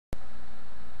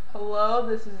Hello,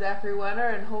 this is Zachary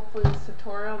Wenner, and hopefully this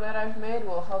tutorial that I've made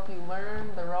will help you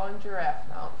learn the rolling giraffe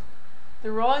mount.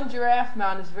 The rolling giraffe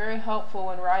mount is very helpful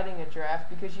when riding a giraffe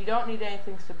because you don't need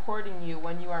anything supporting you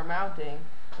when you are mounting,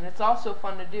 and it's also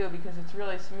fun to do because it's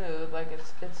really smooth.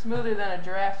 It's smoother than a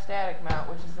giraffe static mount,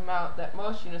 which is the mount that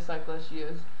most unicyclists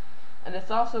use. And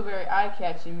it's also very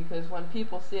eye-catching because when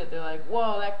people see it, they're like,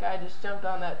 "Whoa, that guy just jumped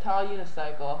on that tall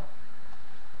unicycle."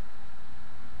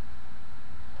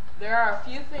 There are a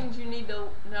few things you need to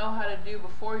know how to do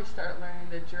before you start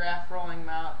learning the giraffe rolling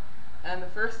mount. And the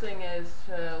first thing is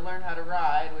to learn how to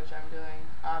ride, which I'm doing,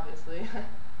 obviously.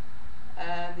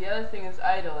 And the other thing is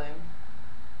idling.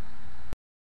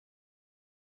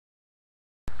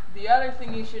 The other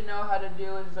thing you should know how to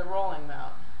do is the rolling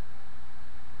mount.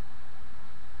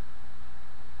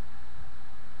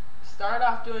 Start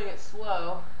off doing it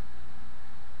slow,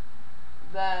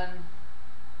 then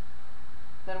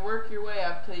work your way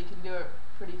up till you can do it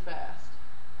pretty fast.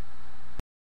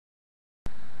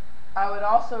 I would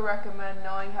also recommend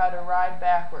knowing how to ride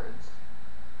backwards.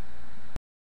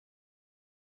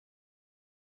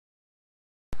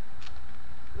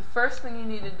 The first thing you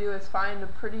need to do is find a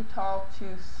pretty tall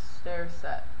two-stair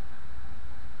set.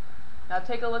 Now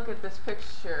take a look at this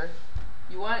picture.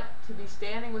 You want to be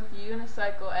standing with the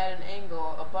unicycle at an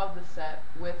angle above the set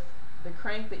with the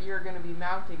crank that you're going to be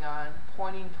mounting on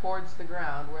pointing towards the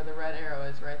ground where the red arrow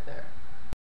is right there.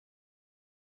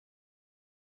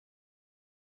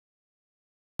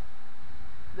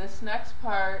 This next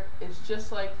part is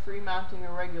just like free mounting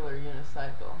a regular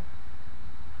unicycle.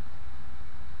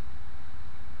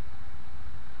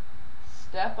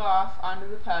 Step off onto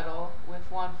the pedal with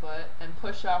one foot and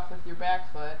push off with your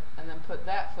back foot, and then put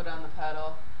that foot on the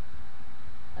pedal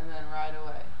and then ride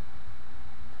away.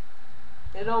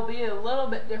 It'll be a little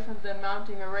bit different than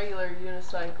mounting a regular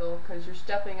unicycle because you're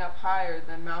stepping up higher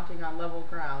than mounting on level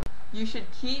ground. You should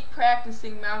keep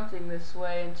practicing mounting this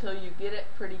way until you get it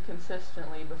pretty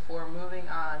consistently before moving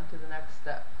on to the next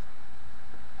step.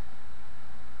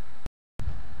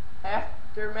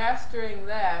 After mastering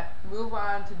that, move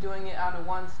on to doing it on a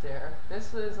one-stair.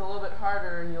 This is a little bit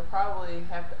harder and you'll probably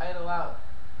have to idle out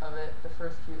of it the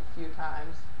first few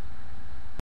times.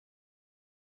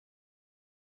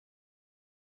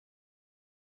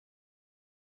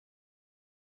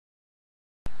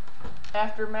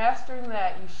 After mastering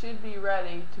that, you should be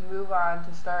ready to move on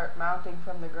to start mounting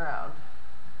from the ground.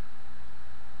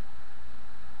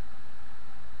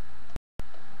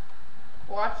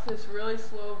 Watch this really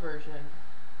slow version.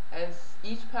 As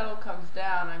each pedal comes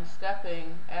down, I'm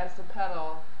stepping as the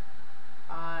pedal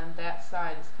on that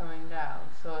side is coming down.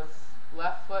 So it's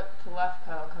left foot to left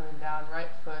pedal coming down,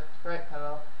 right foot to right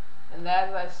pedal. And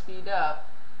as I speed up,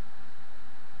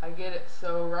 I get it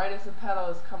so right as the pedal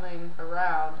is coming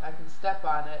around, I can step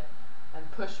on it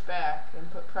and push back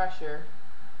and put pressure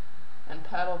and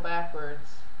pedal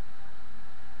backwards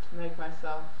to make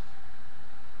myself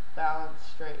balance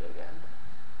straight again.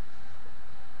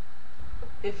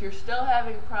 If you're still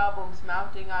having problems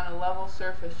mounting on a level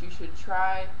surface, you should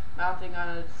try mounting on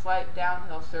a slight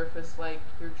downhill surface like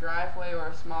your driveway or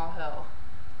a small hill.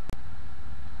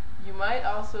 You might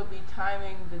also be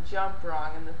timing the jump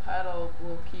wrong and the pedal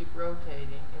will keep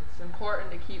rotating. It's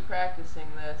important to keep practicing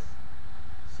this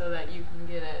so that you can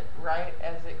get it right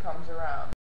as it comes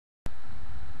around.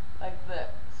 Like this.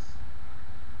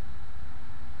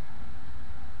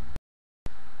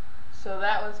 So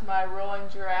that was my rolling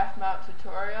giraffe mount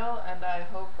tutorial, and I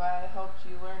hope I helped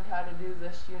you learn how to do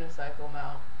this unicycle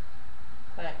mount.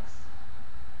 Thanks.